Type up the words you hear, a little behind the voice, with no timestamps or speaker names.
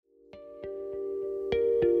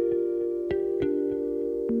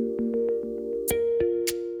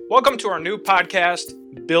Welcome to our new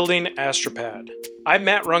podcast, Building Astropad. I'm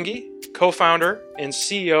Matt Runge, co-founder and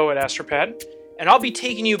CEO at Astropad, and I'll be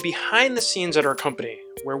taking you behind the scenes at our company,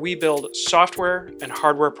 where we build software and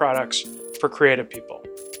hardware products for creative people.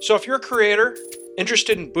 So if you're a creator,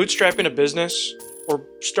 interested in bootstrapping a business, or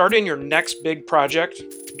starting your next big project,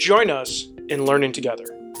 join us in learning together.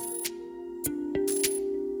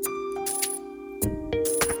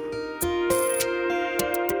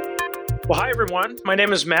 Well, hi everyone. My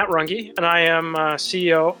name is Matt Runge, and I am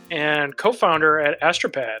CEO and co-founder at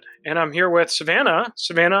Astropad. And I'm here with Savannah.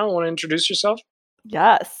 Savannah, want to introduce yourself?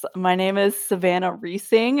 Yes, my name is Savannah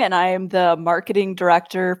Reesing, and I am the marketing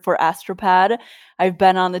director for Astropad. I've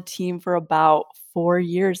been on the team for about 4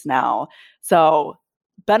 years now. So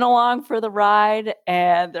been along for the ride,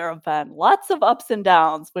 and there have been lots of ups and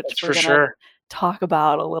downs, which That's we're for going to sure. talk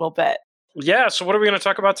about a little bit. Yeah, so what are we going to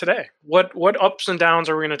talk about today? What ups and downs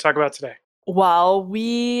are we going to talk about today? Well,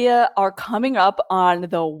 we are coming up on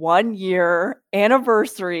the 1-year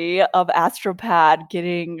anniversary of Astropad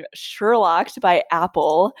getting Sherlocked by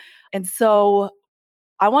Apple. And so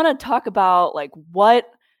I want to talk about like what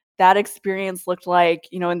that experience looked like,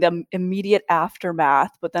 in the immediate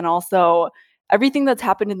aftermath, but then also everything that's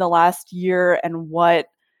happened in the last year and what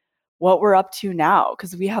we're up to now,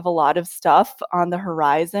 because we have a lot of stuff on the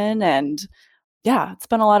horizon, and yeah, it's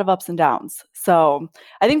been a lot of ups and downs. So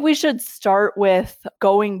I think we should start with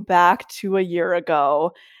going back to a year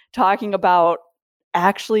ago, talking about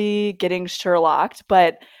actually getting Sherlocked.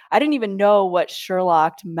 But I didn't even know what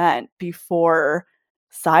Sherlocked meant before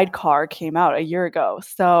Sidecar came out a year ago.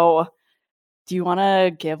 So do you want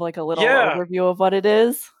to give like a little overview of what it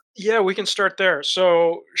is? Yeah, we can start there.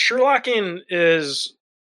 So Sherlocking is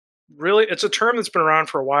really, it's a term that's been around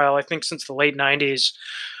for a while, I think since the late 90s,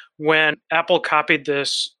 when Apple copied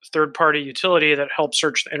this third-party utility that helped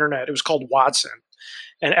search the internet. It was called Watson.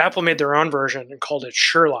 And Apple made their own version and called it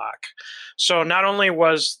Sherlock. So not only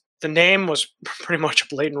was the name was pretty much a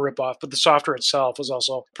blatant ripoff, but the software itself was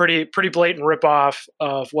also pretty blatant ripoff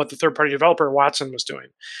of what the third-party developer Watson was doing.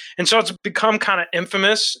 And so it's become kind of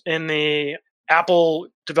infamous in the Apple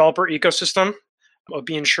developer ecosystem of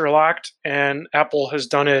being Sherlocked, and Apple has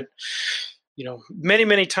done it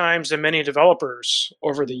many times and many developers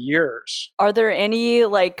over the years. Are there any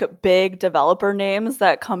like big developer names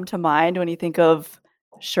that come to mind when you think of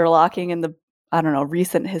Sherlocking in the,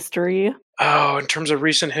 recent history? Oh, in terms of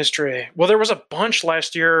recent history. Well, there was a bunch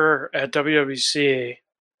last year at WWDC.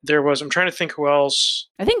 I'm trying to think who else.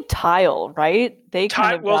 I think Tile, right? They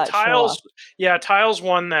kind of got Tile's, yeah, Tile's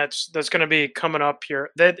one that's going to be coming up here.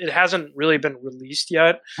 That it hasn't really been released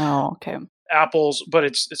yet. Oh, okay. Apple's, but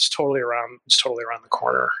it's totally around the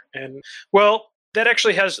corner. And well, that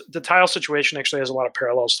actually has the Tile situation actually has a lot of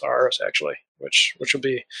parallels to ours actually, which will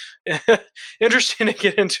be interesting to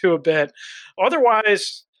get into a bit.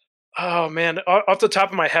 Otherwise, oh man, off the top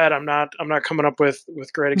of my head, I'm not coming up with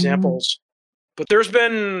great examples. But there's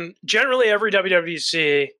been generally every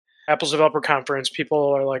WWDC, Apple's developer conference,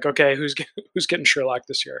 people are like, okay, who's getting Sherlock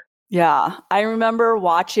this year? Yeah, I remember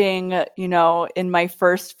watching, in my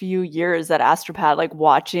first few years at Astropad, like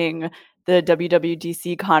watching the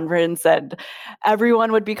WWDC conference, and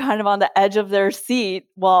everyone would be kind of on the edge of their seat.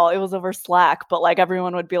 Well, it was over Slack, but like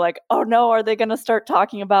everyone would be like, oh no, are they going to start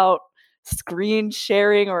talking about screen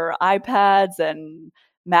sharing or iPads and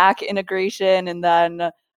Mac integration? And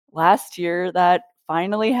then last year that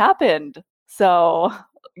finally happened. So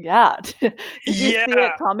yeah, did you see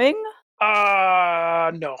it coming?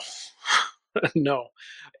 No. No.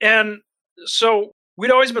 And so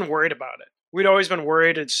we'd always been worried about it. We'd always been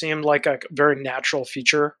worried. It seemed like a very natural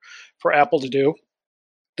feature for Apple to do.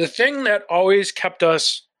 The thing that always kept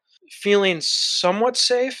us feeling somewhat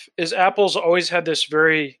safe is Apple's always had this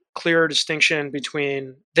very clear distinction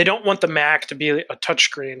between they don't want the Mac to be a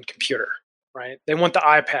touchscreen computer, right? They want the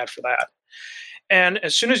iPad for that. And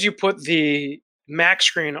as soon as you put the Mac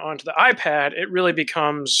screen onto the iPad, it really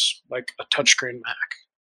becomes like a touchscreen Mac.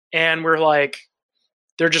 And we're like,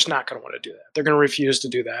 they're just not going to want to do that. They're going to refuse to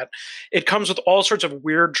do that. It comes with all sorts of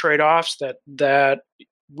weird trade-offs that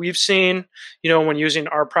we've seen, when using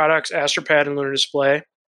our products, Astropad and Lunar Display.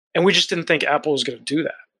 And we just didn't think Apple was going to do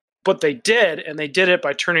that. But they did, and they did it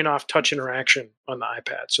by turning off touch interaction on the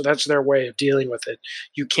iPad. So that's their way of dealing with it.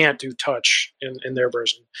 You can't do touch in their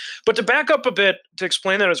version. But to back up a bit, to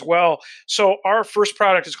explain that as well, so our first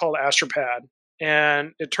product is called Astropad,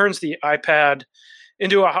 and it turns the iPad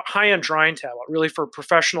into a high-end drawing tablet, really for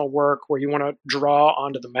professional work where you want to draw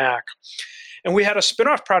onto the Mac. And we had a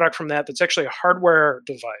spin-off product from that that's actually a hardware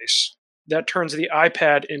device that turns the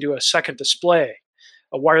iPad into a second display,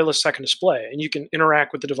 a wireless second display, and you can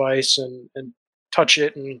interact with the device and touch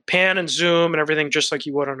it and pan and zoom and everything just like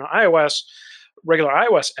you would on an iOS, regular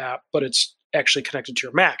iOS app, but it's actually connected to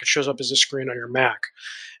your Mac. It shows up as a screen on your Mac.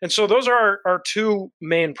 And so those are our two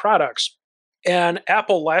main products. And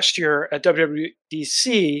Apple last year at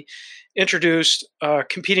WWDC introduced a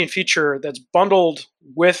competing feature that's bundled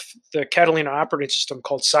with the Catalina operating system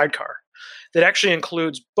called Sidecar that actually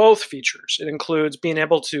includes both features. It includes being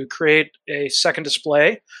able to create a second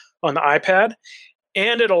display on the iPad,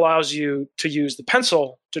 and it allows you to use the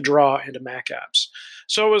pencil to draw into Mac apps.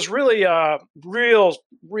 So it was really a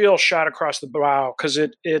real shot across the bow because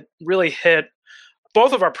it really hit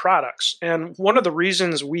both of our products. And one of the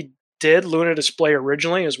reasons we did Luna Display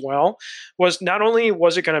originally as well was not only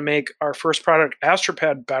was it going to make our first product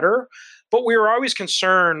AstroPad better, but we were always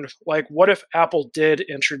concerned, like, what if Apple did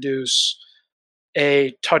introduce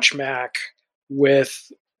a touch Mac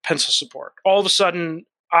with pencil support? All of a sudden,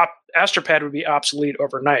 AstroPad would be obsolete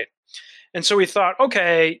overnight. And so we thought,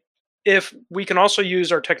 okay, if we can also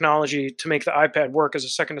use our technology to make the iPad work as a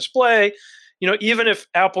second display, even if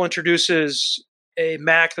Apple introduces a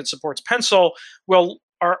Mac that supports pencil, well,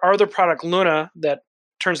 our other product, Luna, that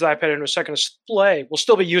turns the iPad into a second display, will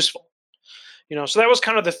still be useful. So that was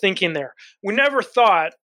kind of the thinking there. We never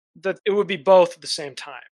thought that it would be both at the same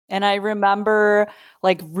time. And I remember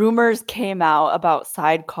rumors came out about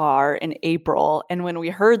Sidecar in April. And when we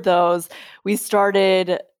heard those, we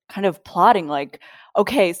started kind of plotting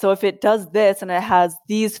okay, so if it does this and it has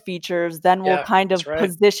these features, then we'll kind of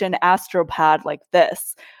position AstroPad like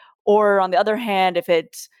this. Or on the other hand, if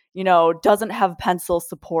it, doesn't have pencil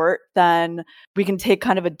support, then we can take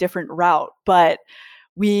kind of a different route. But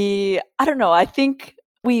I don't know, I think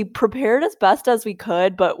we prepared as best as we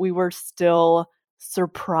could, but we were still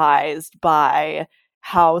surprised by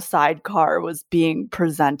how Sidecar was being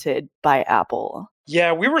presented by Apple.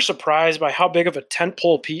 Yeah, we were surprised by how big of a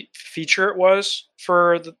tentpole feature it was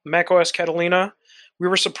for the macOS Catalina. We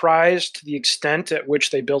were surprised to the extent at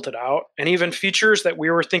which they built it out, and even features that we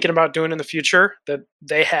were thinking about doing in the future that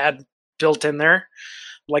they had built in there.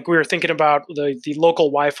 Like we were thinking about the local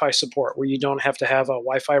Wi-Fi support where you don't have to have a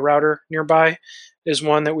Wi-Fi router nearby is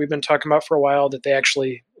one that we've been talking about for a while that they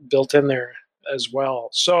actually built in there as well.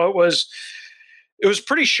 So it was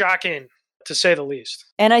pretty shocking, to say the least.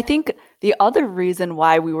 And I think the other reason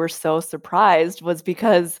why we were so surprised was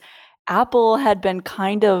because Apple had been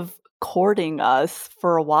kind of courting us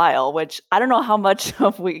for a while, which I don't know how much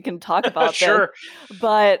of we can talk about Sure. this.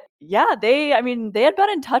 But yeah, they had been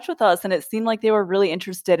in touch with us and it seemed like they were really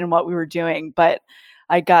interested in what we were doing. But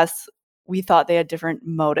I guess we thought they had different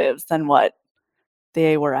motives than what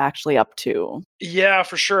they were actually up to. Yeah,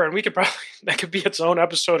 for sure. And we could probably, that could be its own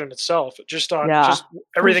episode in itself, just on just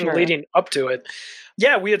everything leading up to it.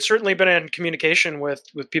 Yeah, we had certainly been in communication with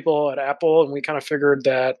people at Apple, and we kind of figured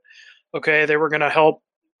that, okay, they were going to help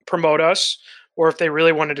promote us, or if they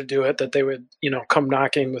really wanted to do it, that they would, come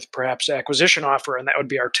knocking with perhaps acquisition offer, and that would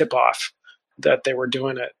be our tip off that they were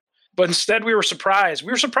doing it. But instead, we were surprised.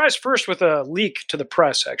 We were surprised first with a leak to the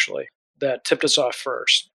press, actually, that tipped us off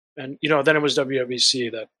first. And, then it was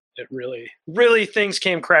WWDC that it really things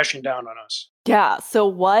came crashing down on us. Yeah. So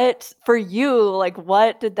what, for you,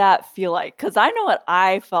 what did that feel like? Because I know what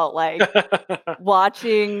I felt like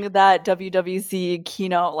watching that WWDC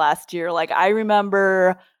keynote last year. I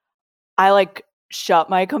remember I shut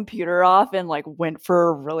my computer off and went for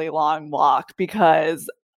a really long walk because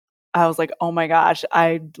I was like, oh my gosh,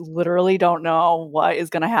 I literally don't know what is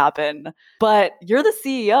going to happen. But you're the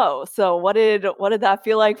CEO. So what did that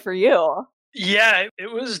feel like for you? Yeah,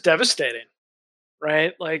 it was devastating,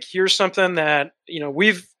 right? Here's something that,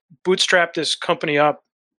 we've bootstrapped this company up.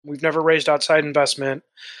 We've never raised outside investment.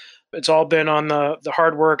 It's all been on the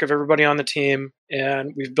hard work of everybody on the team.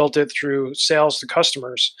 And we've built it through sales to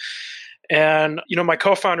customers. And, my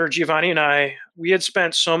co-founder, Giovanni, and I, we had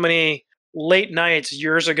spent so many late nights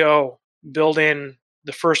years ago building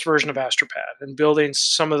the first version of AstroPad and building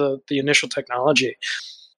some of the initial technology.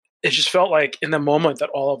 It just felt like in the moment that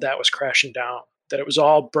all of that was crashing down, that it was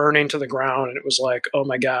all burning to the ground. And it was like, oh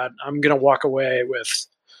my God, I'm going to walk away with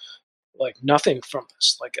nothing from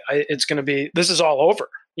this. It's going to be, this is all over.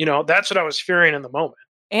 That's what I was fearing in the moment.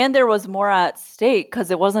 And there was more at stake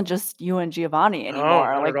because it wasn't just you and Giovanni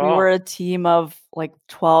anymore. We were a team of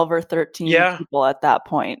 12 or 13 people at that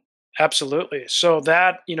point. Absolutely. So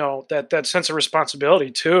that, that sense of responsibility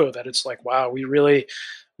too, that it's like, wow, we really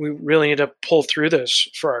need to pull through this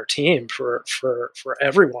for our team, for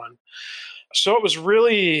everyone. So it was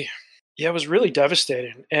really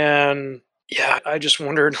devastating. And yeah, I just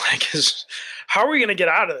wondered, how are we going to get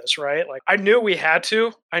out of this, right? I knew we had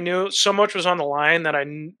to. I knew so much was on the line that I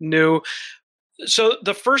knew So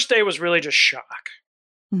the first day was really just shock,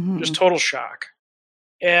 just Mhm. total shock.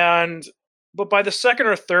 And but by the second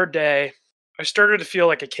or third day, I started to feel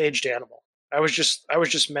like a caged animal. I was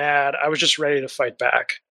just mad. I was just ready to fight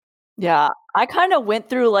back. Yeah, I kinda went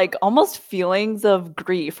through, like, almost feelings of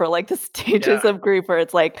grief or, like, the Yeah, stages of grief where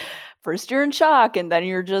it's like, first you're in shock, and then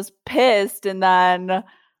you're just pissed, and then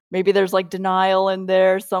maybe there's, like, denial in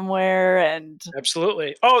there somewhere, and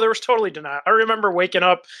absolutely. Oh, there was totally denial. I remember waking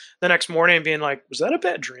up the next morning and being like, "Was that a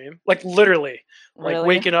bad dream?" Like literally, like really?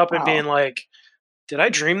 waking up and being Wow. like, "Did I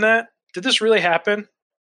dream that? Did this really happen?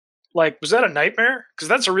 Like, was that a nightmare? Because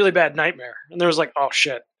that's a really bad nightmare." And there was like, "Oh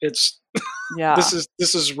shit, it's Yeah.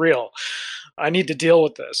 this is real. I need to deal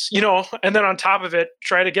with this." And then on top of it,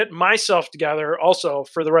 try to get myself together also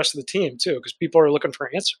for the rest of the team too, because people are looking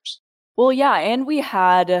for answers. Well, yeah, and we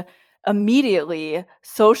had immediately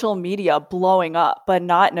social media blowing up, but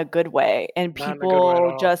not in a good way. And Not in a good way at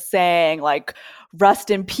people all. just saying, like, rest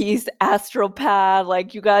in peace, Astropad,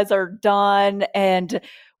 like, you guys are done. And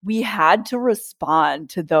we had to respond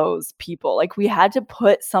to those people. Like, we had to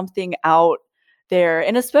put something out there.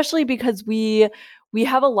 And especially because we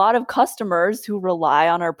have a lot of customers who rely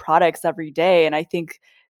on our products every day. And I think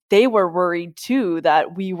they were worried too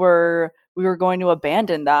that we were going to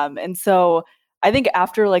abandon them. And so I think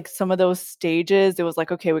after like some of those stages, it was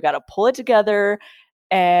like, okay, we got to pull it together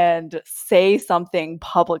and say something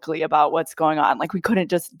publicly about what's going on. Like we couldn't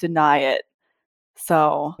just deny it.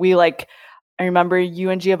 So we like, I remember you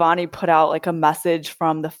and Giovanni put out like a message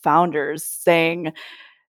from the founders saying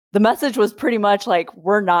the message was pretty much like,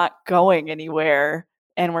 we're not going anywhere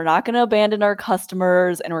and we're not going to abandon our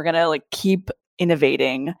customers and we're going to like keep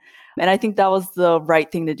innovating. And I think that was the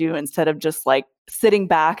right thing to do instead of just like sitting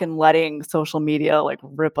back and letting social media like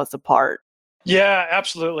rip us apart. Yeah,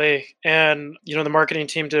 absolutely. And the marketing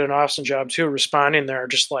team did an awesome job too, responding there,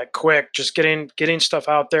 just like quick, just getting stuff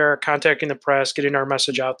out there, contacting the press, getting our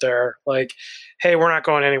message out there. Like, hey, we're not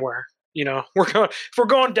going anywhere. If we're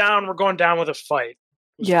going down, we're going down with a fight.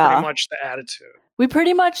 Was pretty Yeah. much the attitude. We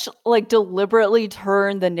pretty much like deliberately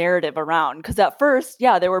turned the narrative around because at first,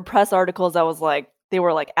 yeah, there were press articles that was like, they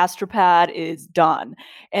were like, Astropad is done.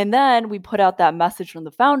 And then we put out that message from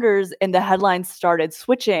the founders, and the headlines started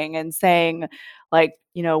switching and saying, like,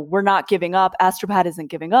 we're not giving up. Astropad isn't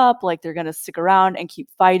giving up. Like, they're going to stick around and keep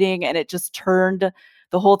fighting. And it just turned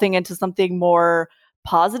the whole thing into something more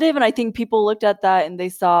positive. And I think people looked at that and they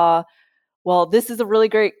saw, well, this is a really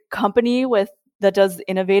great company with that does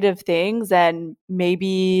innovative things and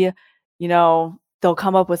maybe, they'll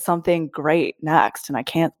come up with something great next. And I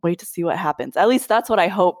can't wait to see what happens. At least that's what I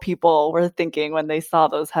hope people were thinking when they saw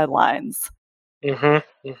those headlines. Hmm.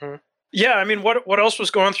 Yeah, I mean, what else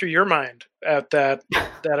was going through your mind at that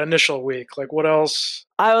initial week? Like, what else?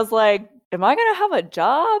 I was like, am I going to have a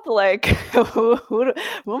job? Like, who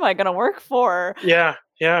am I going to work for? Yeah,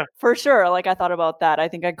 yeah. For sure. Like I thought about that. I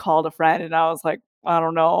think I called a friend and I was like, I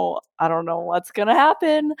don't know. I don't know what's going to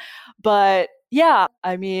happen. But yeah,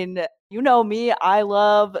 I mean, you know me, I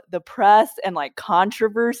love the press and like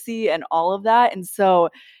controversy and all of that. And so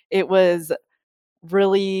it was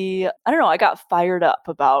really, I don't know, I got fired up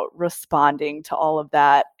about responding to all of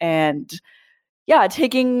that and yeah,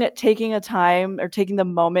 taking a time or taking the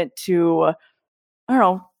moment to, I don't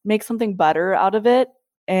know, make something better out of it.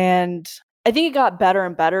 And I think it got better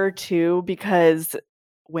and better too, because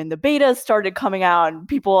when the betas started coming out and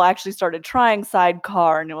people actually started trying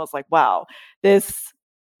Sidecar, and it was like, wow, this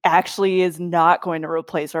actually is not going to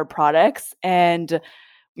replace our products. And,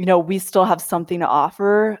 we still have something to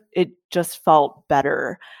offer. It just felt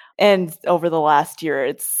better. And over the last year,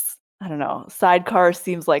 I don't know, Sidecar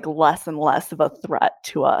seems like less and less of a threat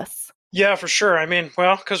to us. Yeah, for sure. I mean,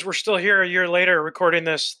 well, because we're still here a year later recording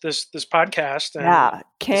this podcast, and Yeah,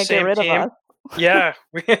 the can't get same rid of team. us. Yeah,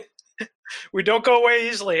 we don't go away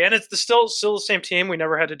easily, and it's still the same team. We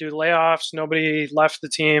never had to do layoffs. Nobody left the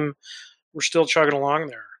team. We're still chugging along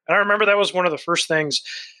there. And I remember that was one of the first things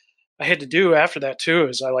I had to do after that too.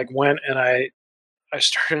 Is I like went and I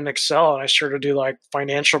started in Excel and I started to do like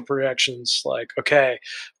financial projections. Like, okay,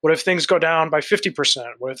 what if things go down by 50%?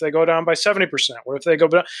 What if they go down by 70%? What if they go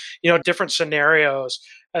down, different scenarios,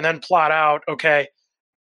 and then plot out, okay,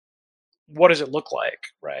 what does it look like?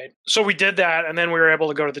 Right. So we did that. And then we were able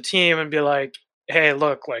to go to the team and be like, hey,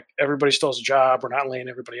 look, like everybody still has a job. We're not laying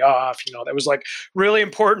everybody off. That was like really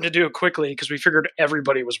important to do quickly because we figured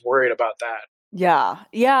everybody was worried about that. Yeah.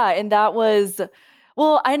 Yeah, and that was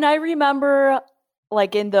well, and I remember,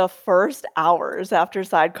 like, in the first hours after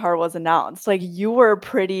Sidecar was announced, like, you were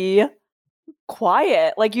pretty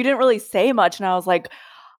quiet, like, you didn't really say much, and I was like,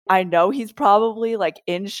 I know he's probably, like,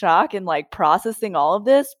 in shock and, like, processing all of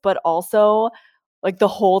this, but also like the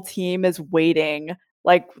whole team is waiting.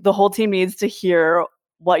 Like the whole team needs to hear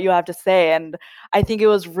what you have to say. And I think it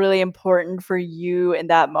was really important for you in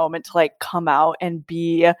that moment to like come out and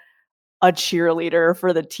be a cheerleader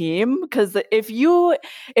for the team, because if you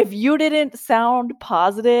didn't sound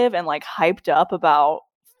positive and like hyped up about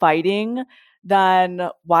fighting, then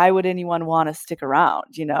why would anyone want to stick around,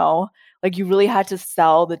 you know? Like you really had to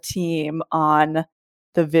sell the team on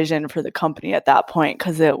the vision for the company at that point,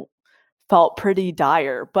 because it felt pretty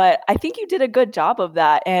dire. But I think you did a good job of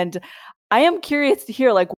that. And I am curious to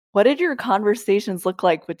hear, like, what did your conversations look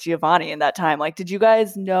like with Giovanni in that time? Like, did you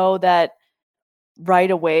guys know that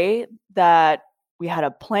right away that we had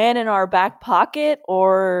a plan in our back pocket,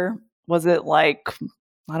 or was it like,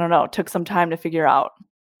 I don't know, took some time to figure out?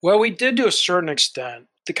 Well, we did to a certain extent.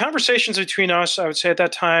 The conversations between us, I would say at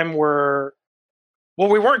that time, were, well,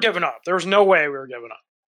 we weren't giving up. There was no way we were giving up.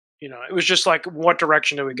 It was just like, what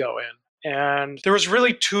direction do we go in? And there was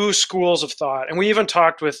really two schools of thought. And we even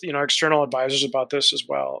talked with, external advisors about this as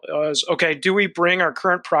well. It was, okay, do we bring our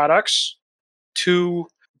current products to,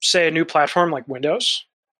 say, a new platform like Windows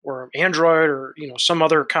or Android or, some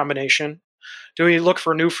other combination? Do we look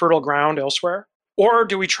for new fertile ground elsewhere? Or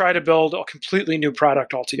do we try to build a completely new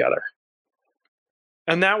product altogether?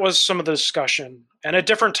 And that was some of the discussion. And at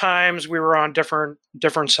different times, we were on different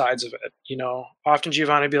sides of it. Often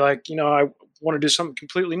Giovanni would be like, I want to do something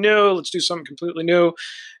completely new. Let's do something completely new.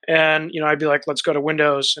 And I'd be like, let's go to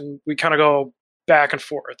Windows, and we kind of go back and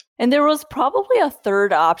forth. And there was probably a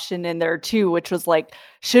third option in there too, which was like,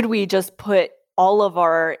 should we just put all of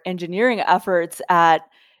our engineering efforts at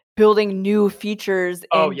building new features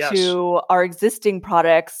Oh, yes. into our existing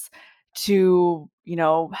products to,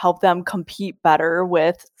 help them compete better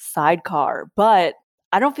with Sidecar? But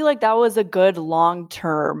I don't feel like that was a good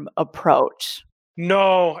long-term approach.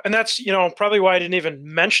 No, and that's, probably why I didn't even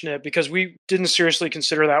mention it, because we didn't seriously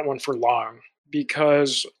consider that one for long,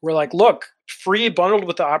 because we're like, look, free bundled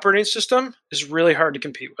with the operating system is really hard to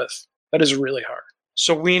compete with. That is really hard.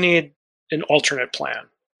 So we need an alternate plan.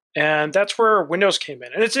 And that's where Windows came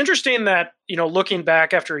in. And it's interesting that, looking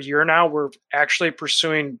back after a year now, we're actually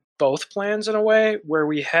pursuing both plans in a way where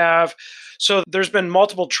we have, so there's been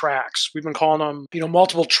multiple tracks. We've been calling them,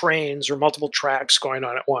 multiple trains or multiple tracks going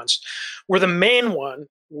on at once. Where the main one,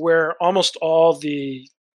 where almost all the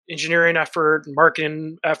engineering effort,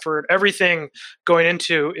 marketing effort, everything going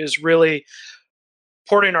into is really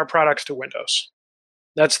porting our products to Windows.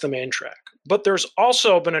 That's the main track. But there's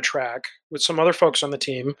also been a track with some other folks on the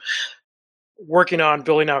team working on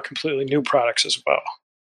building out completely new products as well.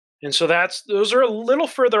 And so those are a little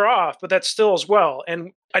further off, but that's still as well.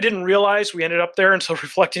 And I didn't realize we ended up there until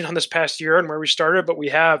reflecting on this past year and where we started, but we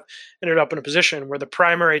have ended up in a position where the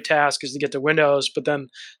primary task is to get to Windows, but then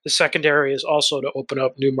the secondary is also to open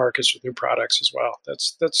up new markets with new products as well.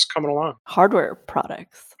 That's coming along. Hardware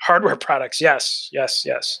products. Hardware products, yes,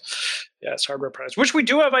 hardware products, which we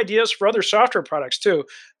do have ideas for other software products too.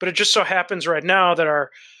 But it just so happens right now that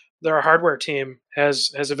our hardware team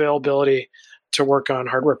has availability to work on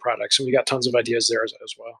hardware products, and we got tons of ideas there as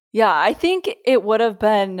well. Yeah, I think it would have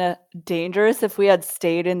been dangerous if we had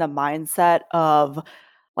stayed in the mindset of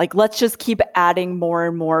like, let's just keep adding more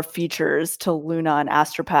and more features to Luna and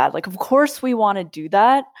Astropad. Like, of course we want to do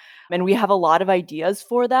that, and we have a lot of ideas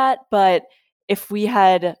for that, but if we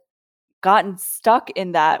had gotten stuck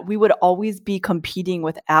in that, we would always be competing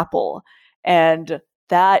with Apple, and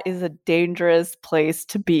that is a dangerous place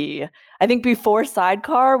to be. I think before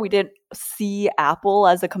Sidecar, we didn't see Apple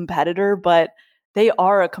as a competitor, but they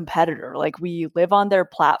are a competitor. Like, we live on their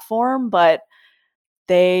platform, but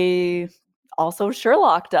they also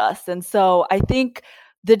Sherlocked us. And so I think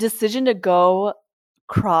the decision to go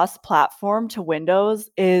cross-platform to Windows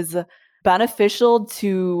is beneficial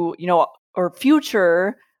to, our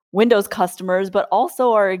future Windows customers, but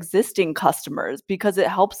also our existing customers, because it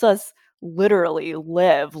helps us literally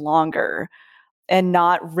live longer and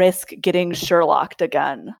not risk getting Sherlocked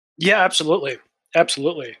again. Yeah, absolutely.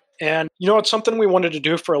 Absolutely. And it's something we wanted to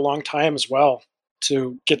do for a long time as well,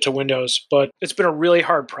 to get to Windows, but it's been a really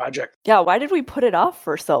hard project. Yeah, why did we put it off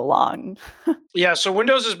for so long? Yeah, so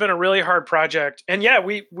Windows has been a really hard project. And yeah,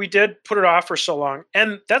 we did put it off for so long.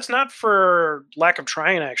 And that's not for lack of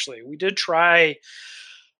trying, actually. We did try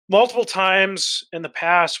multiple times in the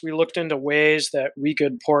past. We looked into ways that we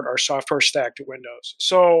could port our software stack to Windows.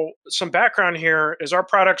 So some background here is our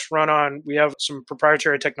products we have some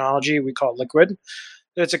proprietary technology we call Liquid.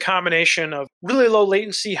 It's a combination of really low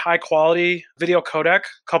latency, high quality video codec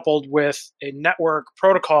coupled with a network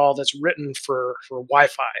protocol that's written for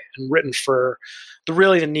Wi-Fi and written for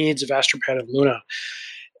the needs of Astropad and Luna.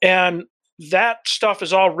 And that stuff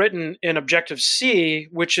is all written in Objective-C,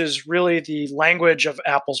 which is really the language of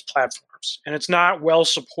Apple's platforms. And it's not well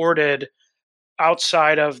supported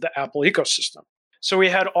outside of the Apple ecosystem. So we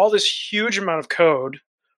had all this huge amount of code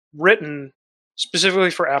written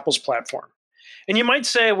specifically for Apple's platform. And you might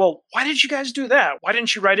say, well, why did you guys do that? Why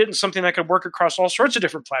didn't you write it in something that could work across all sorts of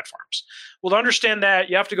different platforms? Well, to understand that,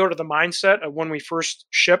 you have to go to the mindset of when we first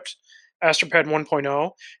shipped Astropad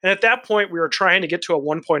 1.0. And at that point, we were trying to get to a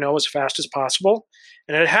 1.0 as fast as possible.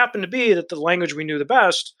 And it happened to be that the language we knew the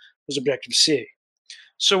best was Objective-C.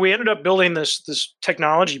 So we ended up building this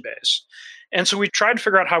technology base. And so we tried to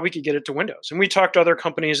figure out how we could get it to Windows. And we talked to other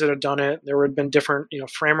companies that had done it. There had been different,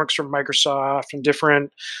 frameworks from Microsoft and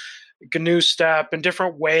different GNU Step and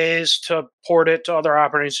different ways to port it to other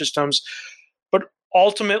operating systems. But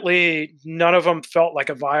ultimately, none of them felt like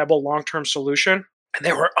a viable long-term solution. And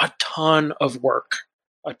they were a ton of work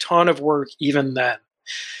even then.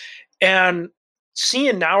 And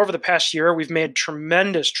seeing now over the past year, we've made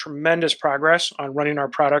tremendous progress on running our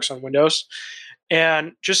products on Windows.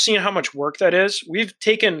 And just seeing how much work that is, we've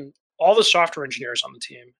taken all the software engineers on the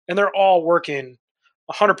team, and they're all working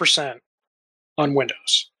 100% on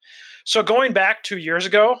Windows. So going back 2 years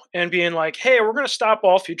ago and being like, hey, we're going to stop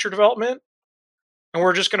all feature development, and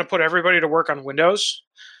we're just going to put everybody to work on Windows,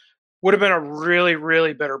 would have been a really,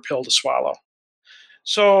 really bitter pill to swallow.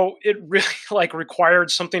 So it really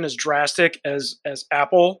required something as drastic as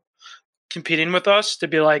Apple competing with us to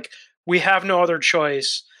be like, we have no other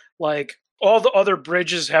choice. All the other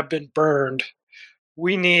bridges have been burned.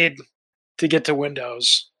 We need to get to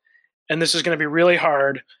Windows. And this is going to be really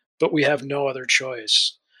hard, but we have no other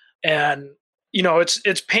choice. And,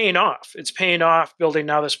 it's paying off. It's paying off building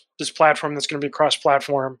now this platform that's going to be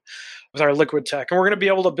cross-platform with our Liquid Tech. And we're going to be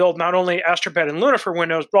able to build not only Astropad and Luna for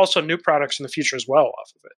Windows, but also new products in the future as well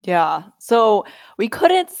off of it. Yeah. So we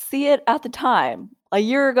couldn't see it at the time. A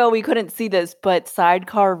year ago, we couldn't see this, but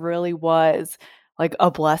Sidecar really was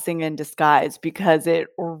a blessing in disguise because it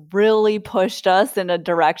really pushed us in a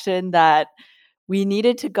direction that we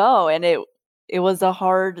needed to go. And it was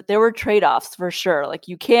there were trade-offs for sure.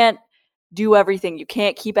 You can't do everything. You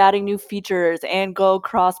can't keep adding new features and go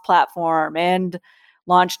cross-platform and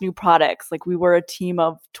launch new products. We were a team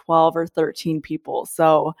of 12 or 13 people.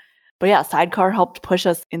 So, but yeah, Sidecar helped push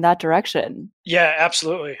us in that direction. Yeah,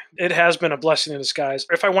 absolutely. It has been a blessing in disguise.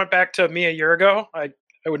 If I went back to me a year ago, I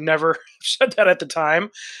would never have said that at the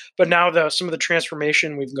time, but now some of the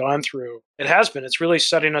transformation we've gone through, it's really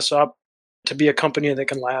setting us up to be a company that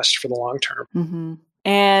can last for the long term. Mm-hmm.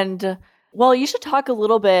 And well, you should talk a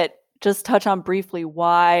little bit, just touch on briefly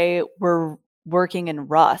why we're working in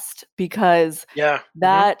Rust, because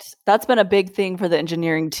that's been a big thing for the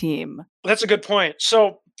engineering team. That's a good point.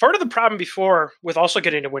 So part of the problem before with also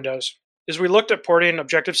getting to Windows is we looked at porting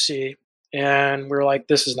Objective-C and we were like,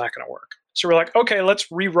 this is not going to work. So we're like, okay, let's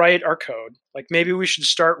rewrite our code. Maybe we should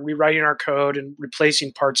start rewriting our code and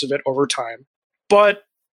replacing parts of it over time. But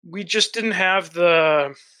we just didn't have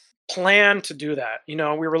the plan to do that. We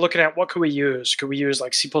were looking at what could we use? Could we use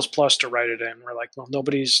C++ to write it in? We're like, well,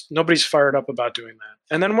 nobody's fired up about doing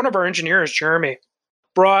that. And then one of our engineers, Jeremy,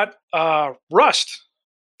 brought Rust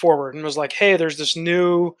forward and was like, hey, there's this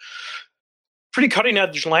new pretty cutting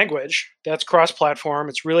edge language that's cross-platform.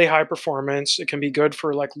 It's really high performance. It can be good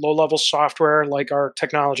for low-level software like our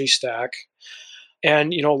technology stack.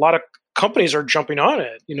 And, a lot of companies are jumping on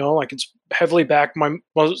it. It's heavily backed by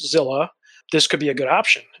Mozilla. This could be a good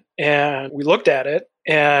option. And we looked at it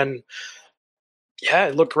and yeah,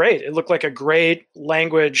 it looked great. It looked like a great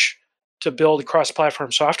language to build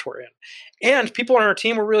cross-platform software in. And people on our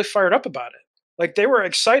team were really fired up about it. They were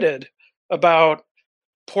excited about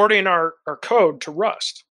porting our code to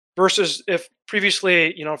Rust versus if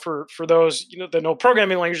previously, for those, that know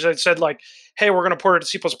programming languages, I'd said hey, we're going to port it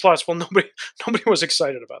to C++. Well, nobody was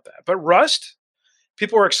excited about that. But Rust,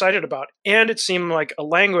 people were excited about. And it seemed like a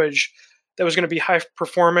language that was going to be high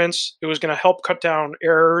performance. It was going to help cut down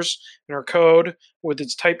errors in our code with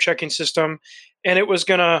its type checking system. And it was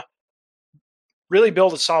going to really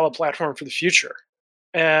build a solid platform for the future.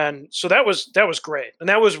 And so that was great. And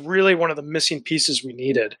that was really one of the missing pieces we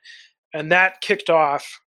needed. And that kicked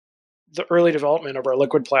off the early development of our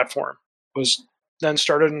Liquid platform, was then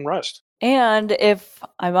started in Rust. And if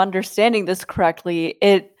I'm understanding this correctly,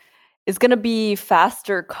 it is going to be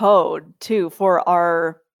faster code too for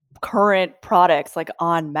our current products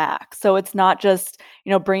on Mac. So it's not just,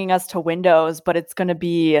 bringing us to Windows, but it's going to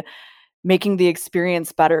be making the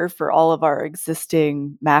experience better for all of our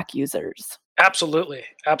existing Mac users. Absolutely.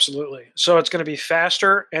 So it's going to be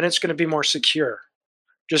faster and it's going to be more secure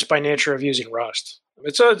just by nature of using Rust.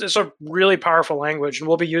 It's a really powerful language, and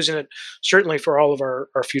we'll be using it certainly for all of our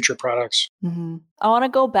future products. I want to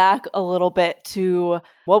go back a little bit to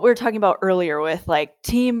what we were talking about earlier with like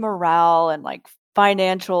team morale and like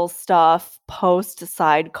financial stuff post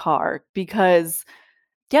Sidecar, because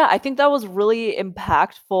yeah, I think that was really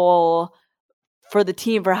impactful for the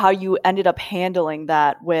team for how you ended up handling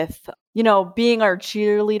that with, being our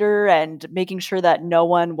cheerleader and making sure that no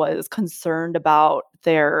one was concerned about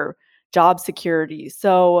their job security.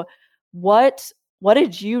 So what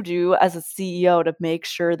did you do as a CEO to make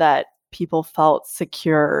sure that people felt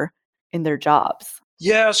secure in their jobs?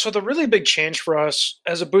 Yeah, so the really big change for us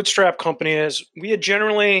as a bootstrap company is we had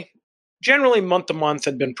generally month to month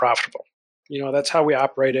had been profitable. That's how we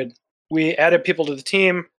operated. We added people to the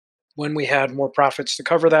team when we had more profits to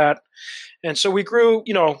cover that. And so we grew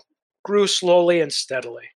slowly and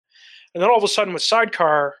steadily. And then all of a sudden with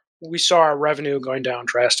Sidecar, we saw our revenue going down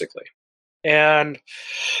drastically. And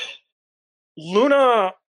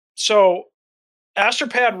Luna, so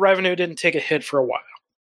Astropad revenue didn't take a hit for a while.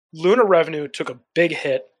 Luna revenue took a big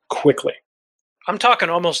hit quickly. I'm talking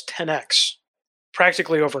almost 10x,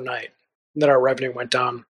 practically overnight, that our revenue went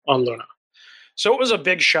down on Luna. So it was a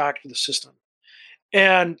big shock to the system.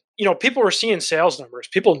 And, people were seeing sales numbers.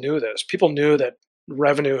 People knew this. People knew that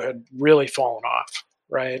revenue had really fallen off,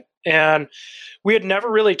 right? And we had never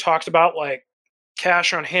really talked about like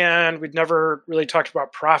cash on hand. We'd never really talked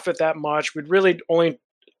about profit that much. We'd really only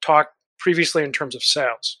talked previously in terms of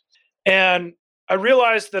sales. And I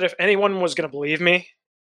realized that if anyone was going to believe me,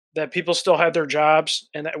 that people still had their jobs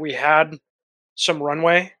and that we had some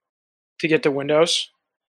runway to get to Windows,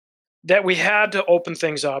 that we had to open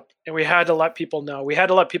things up and we had to let people know. We had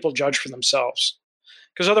to let people judge for themselves.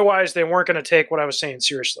 Because otherwise, they weren't going to take what I was saying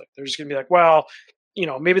seriously. They're just going to be like, well,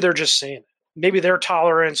 maybe they're just saying it. Maybe their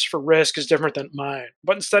tolerance for risk is different than mine.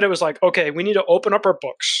 But instead, it was like, okay, we need to open up our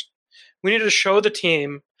books. We need to show the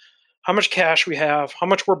team how much cash we have, how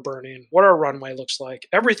much we're burning, what our runway looks like,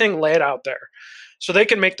 everything laid out there. So they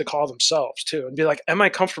can make the call themselves too and be like, am I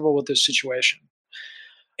comfortable with this situation?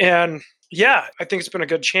 And yeah, I think it's been a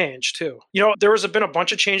good change too. There been a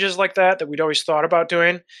bunch of changes like that we'd always thought about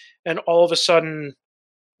doing. And all of a sudden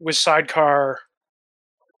with Sidecar,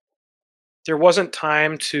 there wasn't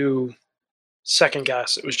time to second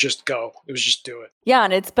guess. It was just go. It was just do it. Yeah,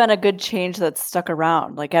 and it's been a good change that's stuck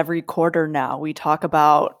around. Like every quarter now, we talk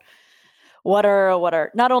about what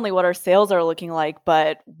are not only what our sales are looking like,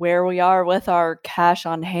 but where we are with our cash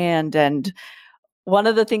on hand. And one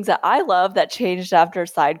of the things that I love that changed after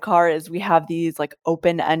Sidecar is we have these like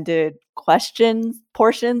open-ended questions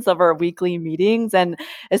portions of our weekly meetings. And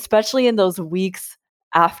especially in those weeks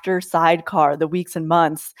after Sidecar, the weeks and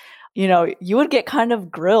months, you would get kind of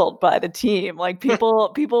grilled by the team. Like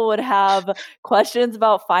people would have questions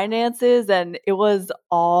about finances, and it was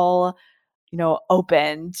all,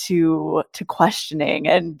 open to questioning.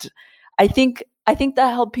 And I think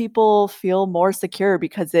that helped people feel more secure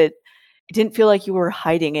because it didn't feel like you were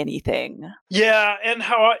hiding anything. Yeah, and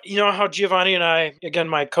how Giovanni and I, again,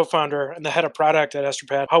 my co-founder and the head of product at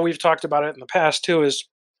Astropad, how we've talked about it in the past too is,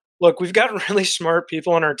 look, we've got really smart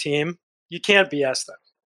people on our team. You can't BS them,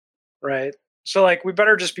 right? So like, we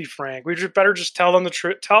better just be frank. We just better just tell them the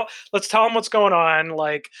truth. Let's tell them what's going on.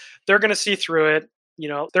 Like, they're going to see through it.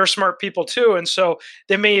 They're smart people too, and so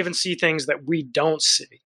they may even see things that we don't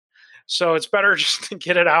see. So it's better just to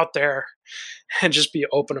get it out there and just be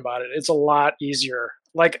open about it. It's a lot easier.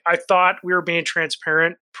 Like, I thought we were being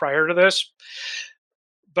transparent prior to this,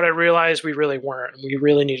 but I realized we really weren't. We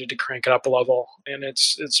really needed to crank it up a level, and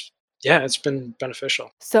it's been beneficial.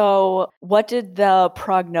 So, what did the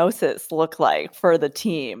prognosis look like for the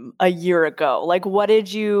team a year ago? Like, what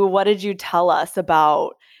did you tell us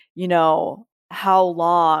about, how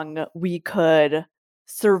long we could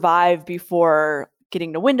survive before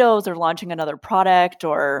getting to Windows or launching another product,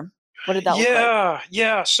 or what did that look like?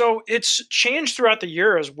 Yeah. So it's changed throughout the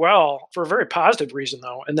year as well, for a very positive reason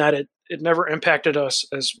though, and that it never impacted us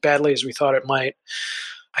as badly as we thought it might.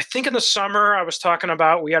 I think in the summer I was talking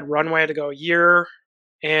about we had runway to go a year,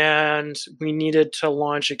 and we needed to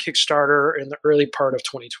launch a Kickstarter in the early part of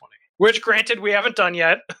 2020. Which, granted, we haven't done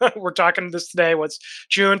yet. We're talking this today. What's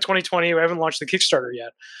June 2020? We haven't launched the Kickstarter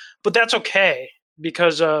yet, but that's okay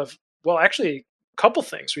because of, well, actually, a couple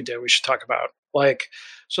things we did. We should talk about. Like,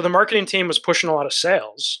 so the marketing team was pushing a lot of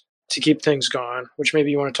sales to keep things going. Which maybe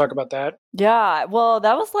you want to talk about that. Yeah, well,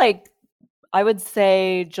 that was like, I would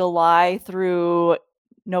say July through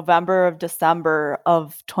November of December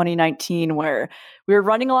of 2019, where we were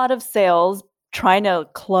running a lot of sales, trying to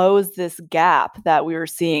close this gap that we were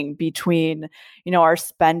seeing between, our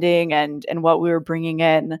spending and what we were bringing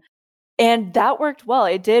in. And that worked well.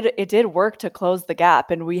 It did work to close the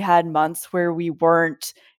gap. And we had months where we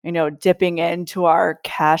weren't, dipping into our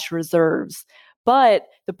cash reserves. But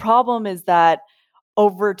the problem is that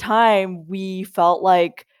over time, we felt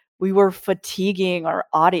like we were fatiguing our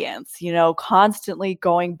audience, constantly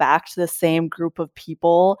going back to the same group of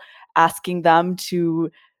people, asking them to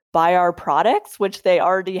buy our products, which they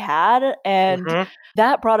already had. And Hmm.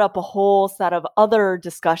 that brought up a whole set of other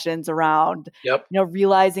discussions around, Yep.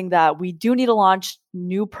 realizing that we do need to launch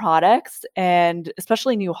new products and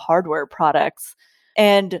especially new hardware products.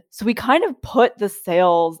 And so we kind of put the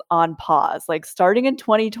sales on pause. Like starting in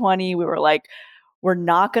 2020, we were like, we're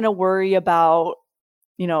not going to worry about,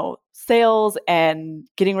 sales and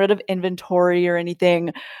getting rid of inventory or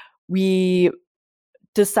anything. We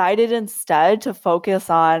decided instead to focus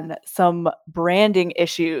on some branding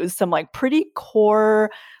issues, some like pretty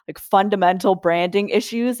core, like fundamental branding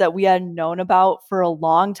issues that we had known about for a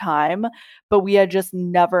long time, but we had just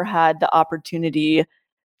never had the opportunity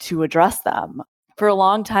to address them. For a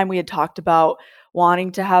long time, we had talked about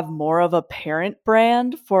wanting to have more of a parent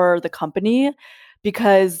brand for the company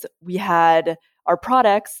because we had our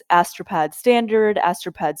products, AstroPad Standard,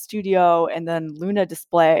 AstroPad Studio, and then Luna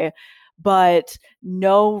Display, but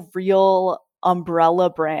no real umbrella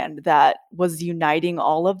brand that was uniting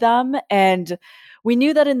all of them. And we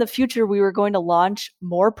knew that in the future we were going to launch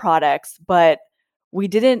more products, but we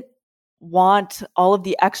didn't want all of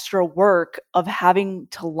the extra work of having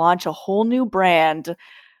to launch a whole new brand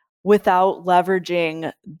without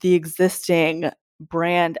leveraging the existing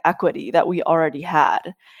brand equity that we already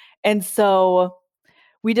had. And so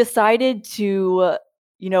we decided to,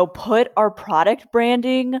 put our product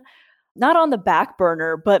branding not on the back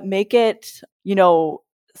burner, but make it,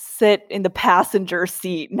 sit in the passenger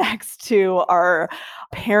seat next to our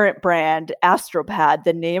parent brand, AstroPad,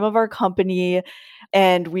 the name of our company.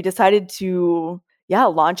 And we decided to,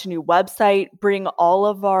 launch a new website, bring all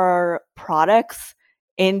of our products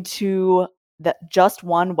into just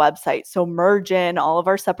one website. So merge in all of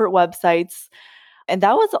our separate websites. And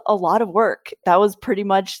that was a lot of work. That was pretty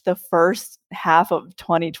much the first half of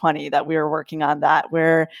 2020 that we were working on that,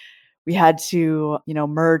 where we had to,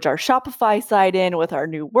 merge our Shopify site in with our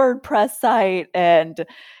new WordPress site. And it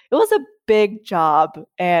was a big job.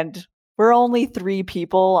 And we're only 3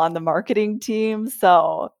 people on the marketing team.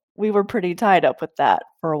 So we were pretty tied up with that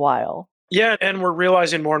for a while. Yeah, and we're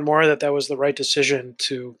realizing more and more that that was the right decision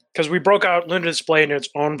to, because we broke out Luna Display in its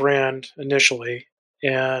own brand initially,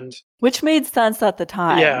 and Which made sense at the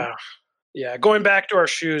time. yeah, yeah, going back to our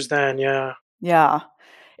shoes, then yeah, Yeah.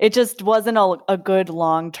 It just wasn't a good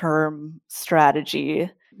long-term strategy.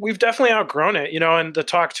 we've definitely outgrown it, and the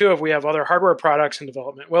talk too, if we have other hardware products in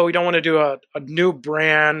development, well, we don't want to do a new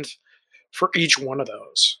brand for each one of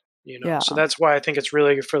those, so Yeah. that's why I think it's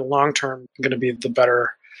really for the long term going to be the better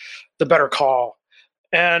call.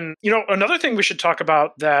 And another thing we should talk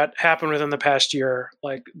about that happened within the past year,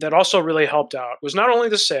 like that also really helped out, was not only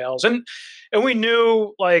the sales, and we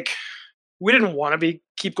knew like we didn't want to be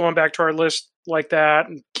keep going back to our list like that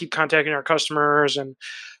and keep contacting our customers,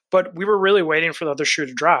 but we were really waiting for the other shoe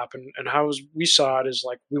to drop, and how we saw it is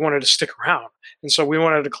like we wanted to stick around, and so we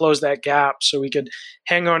wanted to close that gap so we could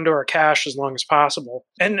hang on to our cash as long as possible.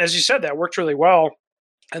 And as you said, that worked really well.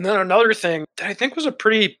 And then another thing that I think was a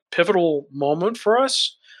pretty pivotal moment for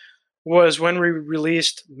us was when we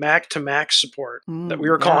released Mac to Mac support that we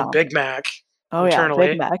were calling Yeah. Big Mac Oh yeah,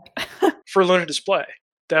 Big internally Mac. for Luna Display.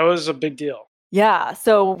 That was a big deal. Yeah,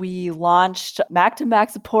 so we launched Mac to Mac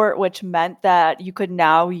support, which meant that you could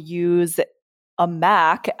now use a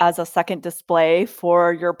Mac as a second display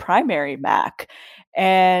for your primary Mac.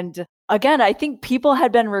 And again, I think people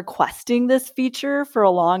had been requesting this feature for a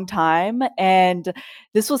long time. And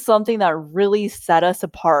this was something that really set us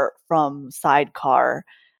apart from Sidecar.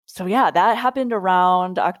 So, yeah, that happened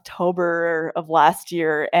around October of last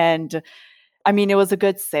year. And I mean, it was a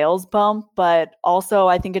good sales bump, but also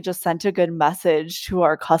I think it just sent a good message to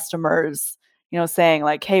our customers, saying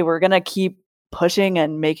like, hey, we're going to keep pushing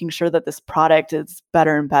and making sure that this product is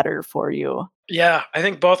better and better for you. Yeah, I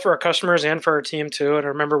think both for our customers and for our team too. And I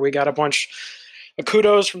remember we got a bunch of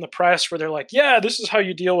kudos from the press where they're like, "Yeah, this is how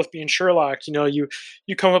you deal with being Sherlock. You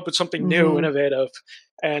come up with something new, Mhm. innovative."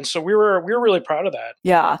 And so we were really proud of that.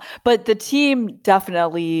 Yeah, but the team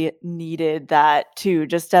definitely needed that too,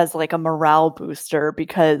 just as like a morale booster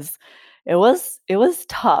because it was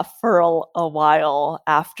tough for a while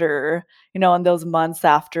after, in those months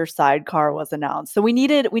after Sidecar was announced. So we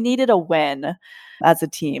needed a win as a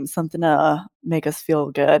team, something to make us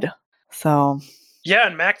feel good. So Yeah,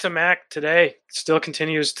 and Mac to Mac today still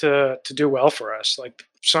continues to do well for us. Like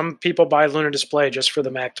some people buy Luna Display just for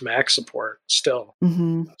the Mac to Mac support still.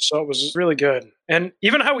 Hmm. So it was really good. And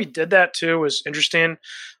even how we did that too was interesting.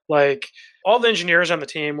 Like all the engineers on the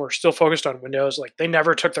team were still focused on Windows. Like they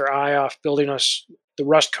never took their eye off building us the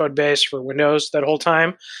Rust code base for Windows that whole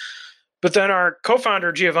time. But then our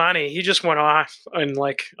co-founder Giovanni, he just went off on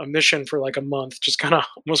like a mission for like a month, just kind of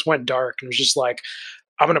almost went dark and was just like,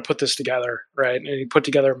 I'm going to put this together, right? And he put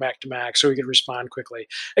together Mac to Mac so we could respond quickly.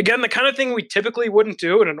 Again, the kind of thing we typically wouldn't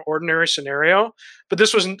do in an ordinary scenario, but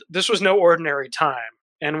this was no ordinary time,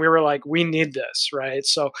 and we were like, we need this, right?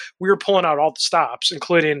 So we were pulling out all the stops,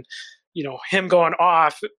 including, him going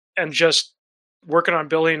off and just working on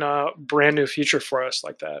building a brand new feature for us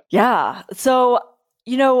like that. Yeah. So,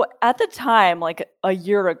 at the time, like a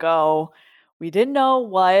year ago, we didn't know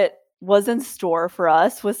what was in store for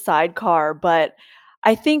us with Sidecar, but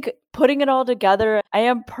I think putting it all together, I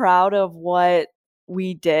am proud of what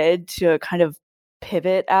we did to kind of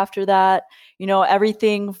pivot after that.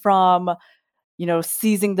 Everything from,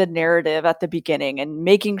 seizing the narrative at the beginning and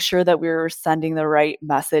making sure that we were sending the right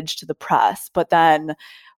message to the press, but then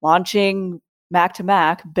launching Mac to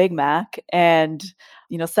Mac, Big Mac, and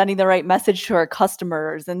sending the right message to our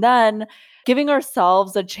customers, and then giving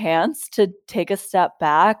ourselves a chance to take a step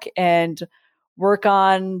back and work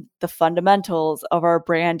on the fundamentals of our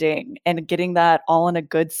branding and getting that all in a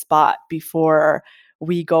good spot before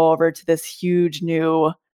we go over to this huge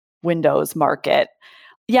new Windows market.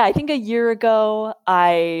 Yeah, I think a year ago,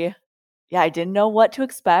 I didn't know what to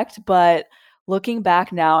expect, but looking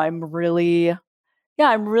back now, I'm really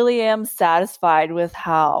am satisfied with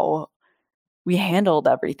how we handled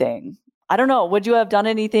everything. I don't know, would you have done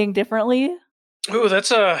anything differently? Ooh,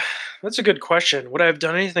 that's a good question. Would I have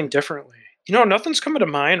done anything differently? Nothing's coming to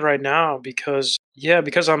mind right now because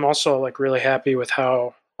I'm also like really happy with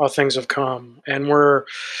how things have come, and we're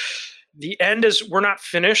not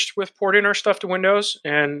finished with porting our stuff to Windows,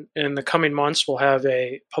 and in the coming months we'll have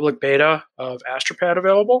a public beta of AstroPad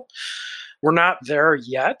available. We're not there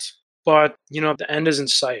yet, but the end is in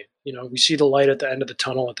sight. We see the light at the end of the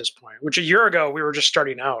tunnel at this point. Which a year ago we were just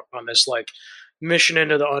starting out on this like mission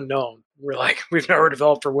into the unknown. We're like, we've never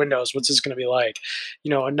developed for Windows. What's this going to be like?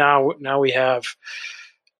 And now we have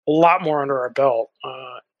a lot more under our belt.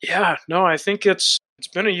 Yeah, no, I think it's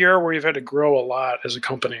been a year where we've had to grow a lot as a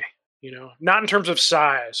company. Not in terms of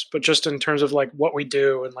size, but just in terms of like what we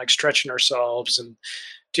do and like stretching ourselves and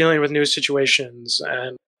dealing with new situations.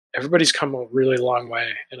 And everybody's come a really long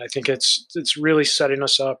way, and I think it's really setting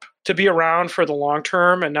us up to be around for the long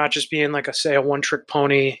term and not just being like a one trick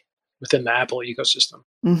pony within the Apple ecosystem.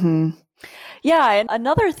 Mhm. Yeah, and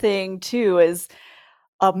another thing too is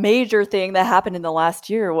a major thing that happened in the last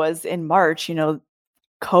year was in March,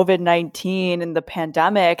 COVID-19 and the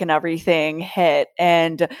pandemic and everything hit.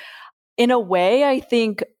 And in a way, I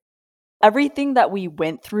think everything that we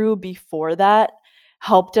went through before that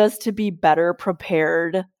helped us to be better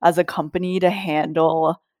prepared as a company to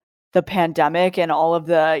handle the pandemic and all of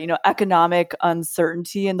the, economic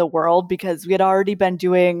uncertainty in the world, because we had already been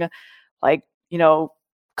doing like,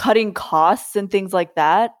 cutting costs and things like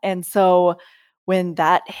that. And so when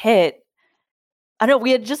that hit, I know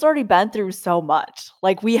we had just already been through so much.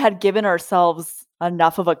 Like we had given ourselves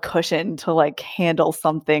enough of a cushion to like handle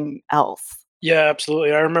something else. Yeah,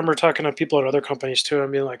 absolutely. I remember talking to people at other companies too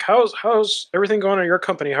and being like, how's everything going at your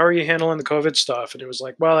company? How are you handling the COVID stuff? And it was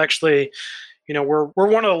like, well, actually, we're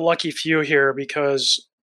one of the lucky few here because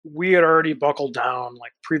we had already buckled down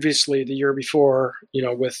like previously the year before,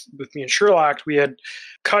 with me and Sherlock, we had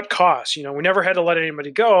cut costs. We never had to let anybody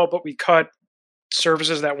go, but we cut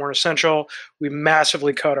services that weren't essential. We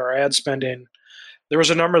massively cut our ad spending. There was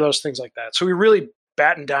a number of those things like that. So we really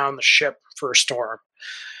battened down the ship for a storm.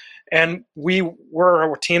 And we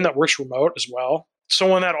were a team that works remote as well.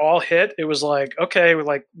 So when that all hit, it was like, okay,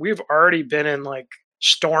 we've already been in like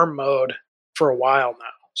storm mode for a while now.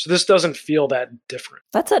 So this doesn't feel that different.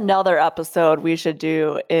 That's another episode we should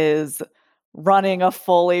do, is running a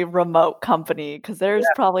fully remote company, because there's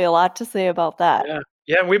probably a lot to say about that. Yeah.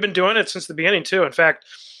 Yeah. And we've been doing it since the beginning too. In fact,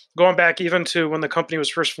 going back even to when the company was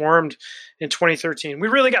first formed in 2013, we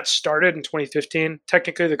really got started in 2015.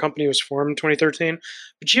 Technically, the company was formed in 2013,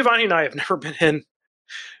 but Giovanni and I have never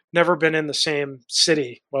been in the same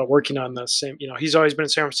city while working on the same. He's always been in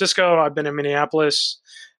San Francisco. I've been in Minneapolis,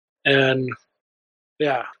 and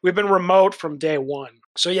yeah, we've been remote from day one.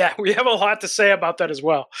 So yeah, we have a lot to say about that as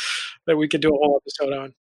well, that we could do a whole episode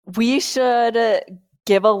on. We should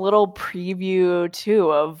give a little preview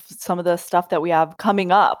too of some of the stuff that we have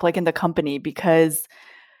coming up, like in the company, because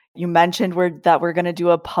You mentioned that we're going to do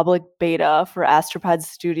a public beta for Astropad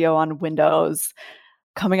Studio on Windows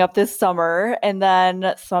coming up this summer. And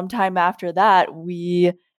then sometime after that,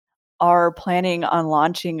 we are planning on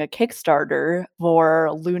launching a Kickstarter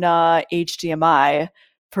for Luna HDMI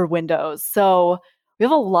for Windows. So we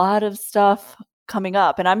have a lot of stuff coming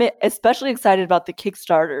up. And I'm especially excited about the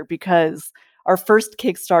Kickstarter because our first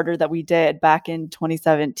Kickstarter that we did back in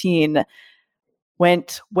 2017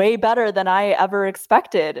 went way better than I ever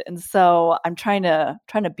expected. And so I'm trying to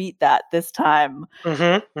beat that this time.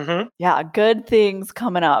 Yeah, good things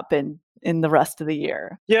coming up in the rest of the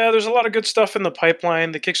year. Yeah, there's a lot of good stuff in the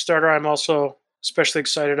pipeline. The Kickstarter I'm also especially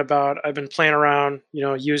excited about. I've been playing around,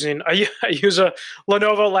 using I use a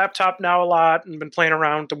Lenovo laptop now a lot and been playing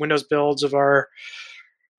around with the Windows builds of our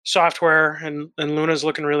software, and Luna's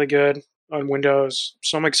looking really good on Windows.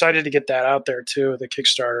 So I'm excited to get that out there too, the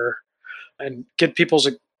Kickstarter, and get people's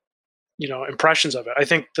impressions of it. I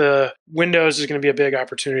think the Windows is going to be a big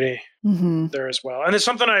opportunity there as well. And it's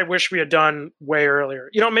something I wish we had done way earlier.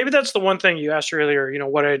 Maybe that's the one thing you asked earlier,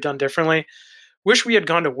 what I had done differently. Wish we had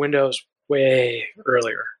gone to Windows way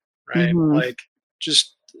earlier, right? Like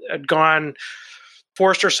just had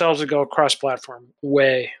forced ourselves to go cross-platform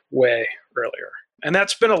way, way earlier. And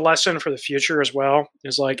that's been a lesson for the future as well,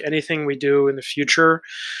 is like anything we do in the future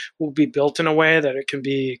will be built in a way that it can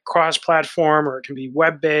be cross-platform, or it can be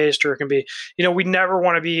web-based, or it can be, we never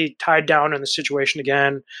want to be tied down in the situation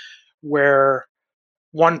again where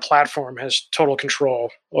one platform has total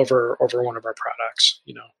control over one of our products.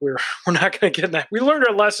 We're not going to get that. We learned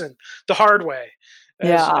our lesson the hard way,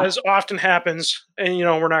 as often happens, and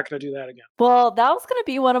we're not going to do that again. Well, that was going to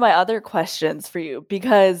be one of my other questions for you,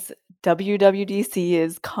 because WWDC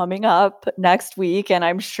is coming up next week, and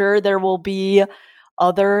I'm sure there will be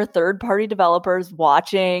other third-party developers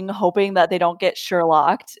watching, hoping that they don't get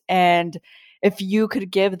Sherlocked. And if you could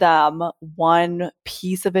give them one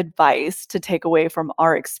piece of advice to take away from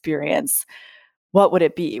our experience, what would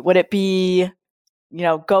it be? Would it be,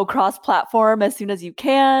 go cross-platform as soon as you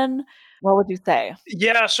can? What would you say?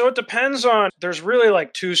 Yeah, so it depends on, there's really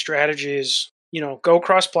like two strategies. Go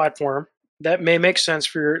cross-platform. That may make sense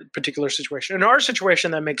for your particular situation. In our situation,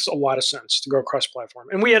 that makes a lot of sense to go cross-platform.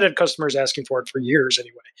 And we had customers asking for it for years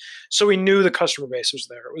anyway. So we knew the customer base was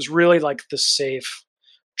there. It was really like the safe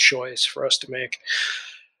choice for us to make.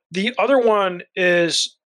 The other one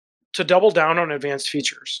is to double down on advanced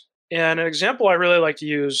features. And an example I really like to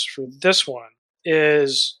use for this one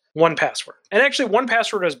is 1Password. And actually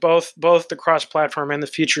 1Password has both the cross-platform and the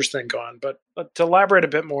features thing gone. But to elaborate a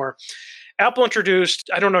bit more, Apple introduced,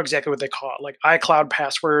 I don't know exactly what they call it, like iCloud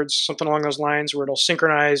passwords, something along those lines, where it'll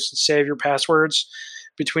synchronize and save your passwords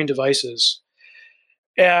between devices.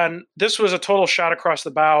 And this was a total shot across the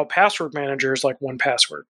bow. Password managers like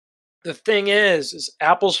 1Password. The thing is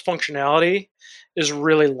Apple's functionality is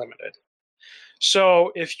really limited.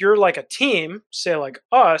 So if you're like a team, say like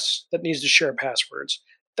us, that needs to share passwords,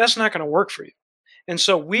 that's not going to work for you. And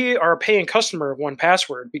so we are a paying customer of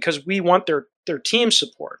 1Password because we want their team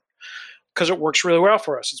support, because it works really well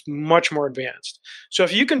for us. It's much more advanced. So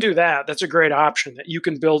if you can do that, that's a great option, that you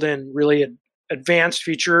can build in really advanced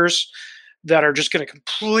features that are just going to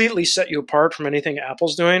completely set you apart from anything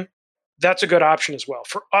Apple's doing. That's a good option as well.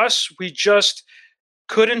 For us, we just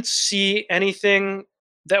couldn't see anything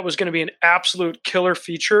that was going to be an absolute killer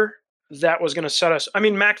feature that was going to set us. I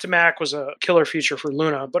mean, Mac to Mac was a killer feature for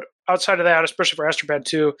Luna, but outside of that, especially for Astropad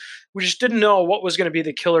 2, we just didn't know what was going to be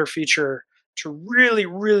the killer feature to really,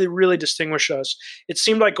 really, really distinguish us. It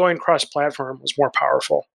seemed like going cross-platform was more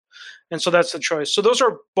powerful. And so that's the choice. So those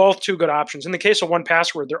are both two good options. In the case of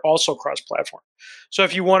 1Password, they're also cross-platform. So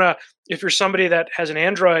if you're somebody that has an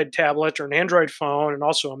Android tablet or an Android phone and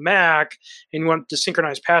also a Mac, and you want to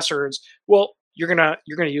synchronize passwords, well, you're gonna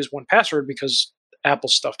use 1Password because Apple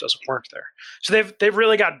stuff doesn't work there. So they've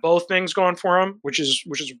really got both things going for them, which is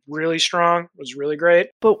really strong. It was really great.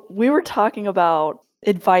 But we were talking about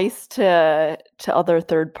advice to other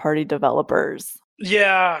third-party developers.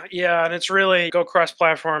 Yeah, and it's really go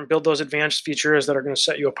cross-platform, build those advanced features that are going to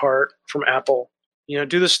set you apart from Apple.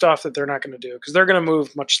 Do the stuff that they're not going to do, because they're going to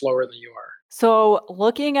move much slower than you are. So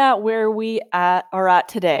looking at where we are at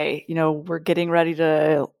today, we're getting ready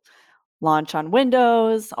to launch on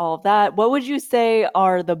Windows, all of that. What would you say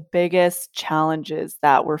are the biggest challenges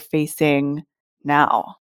that we're facing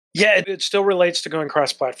now? Yeah, it still relates to going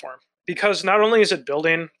cross-platform, because not only is it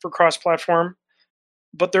building for cross-platform,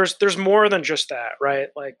 but there's more than just that, right?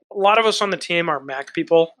 Like, a lot of us on the team are Mac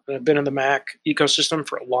people and have been in the Mac ecosystem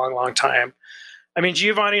for a long, long time. I mean,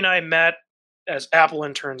 Giovanni and I met as Apple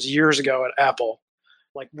interns years ago at Apple.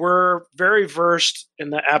 Like, we're very versed in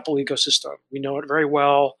the Apple ecosystem. We know it very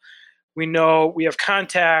well. We know we have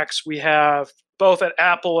contacts. We have both at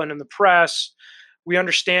Apple and in the press. We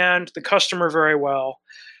understand the customer very well.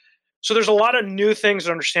 So there's a lot of new things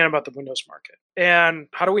to understand about the Windows market. And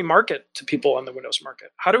how do we market to people on the Windows market?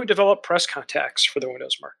 How do we develop press contacts for the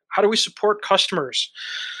Windows market? How do we support customers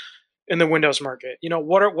in the Windows market?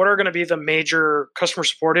 What are going to be the major customer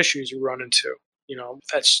support issues you run into?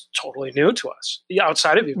 That's totally new to us.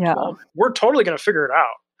 Outside of even development, we're totally going to figure it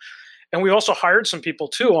out. And we also hired some people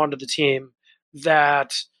too onto the team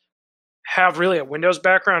that have really a Windows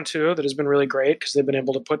background too, that has been really great because they've been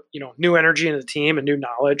able to put, new energy into the team and new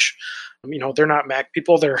knowledge. They're not Mac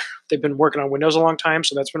people. They've been working on Windows a long time.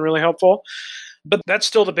 So that's been really helpful. But that's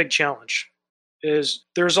still the big challenge, is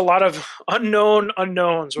there's a lot of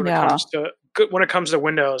unknowns when it comes to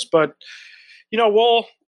Windows. But,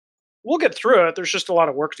 we'll get through it. There's just a lot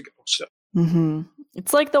of work to go. So. Mm-hmm.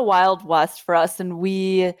 It's like the Wild West for us. And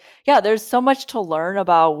there's so much to learn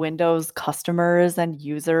about Windows customers and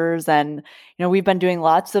users. And, we've been doing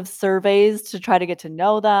lots of surveys to try to get to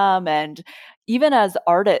know them. And even as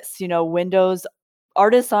artists,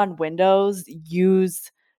 artists on Windows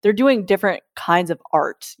they're doing different kinds of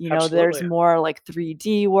art. There's more like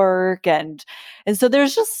 3D work. And so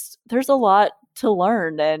there's a lot to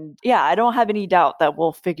learn. And I don't have any doubt that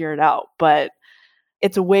we'll figure it out, but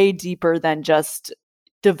it's way deeper than just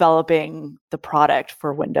developing the product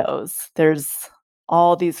for Windows. There's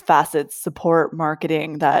all these facets, support,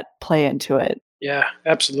 marketing, that play into it. Yeah,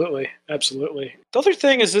 absolutely. Absolutely. The other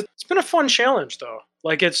thing is it's been a fun challenge though.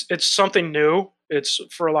 Like it's something new. It's,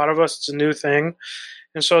 for a lot of us, it's a new thing.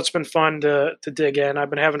 And so it's been fun to dig in. I've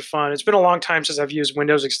been having fun. It's been a long time since I've used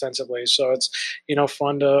Windows extensively. So it's,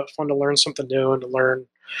 fun to learn something new and to learn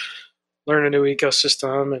a new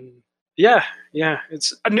ecosystem. And yeah,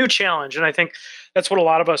 it's a new challenge. And I think that's what a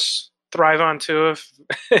lot of us thrive on too.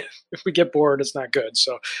 If we get bored, it's not good.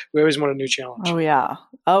 So we always want a new challenge.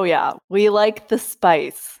 Oh yeah. We like the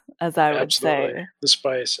spice, as I would say. The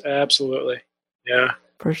spice. Absolutely. Yeah.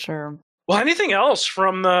 For sure. Well, anything else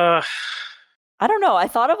from the... I don't know. I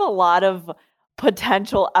thought of a lot of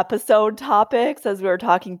potential episode topics as we were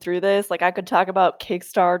talking through this. Like, I could talk about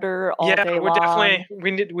Kickstarter all day long.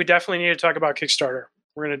 We definitely need to talk about Kickstarter.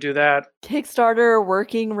 We're going to do that. Kickstarter,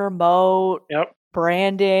 working remote,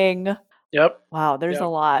 branding. Yep. Wow, there's a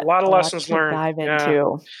lot. A lot of lessons to learned. Dive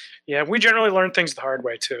into. Yeah, we generally learn things the hard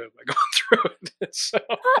way too by going through it. So.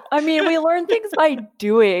 I mean, we learn things by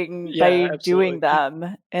doing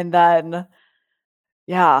them, and then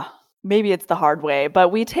maybe it's the hard way, but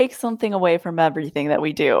we take something away from everything that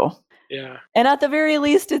we do. Yeah. And at the very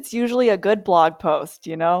least, it's usually a good blog post,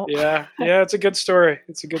 Yeah. It's a good story.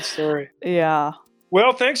 Yeah.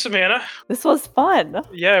 Well, thanks, Savannah. This was fun.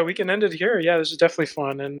 Yeah, we can end it here. Yeah, this is definitely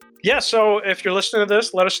fun. And so if you're listening to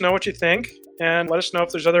this, let us know what you think and let us know if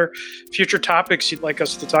there's other future topics you'd like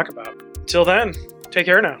us to talk about. Till then, take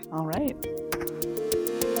care now. All right.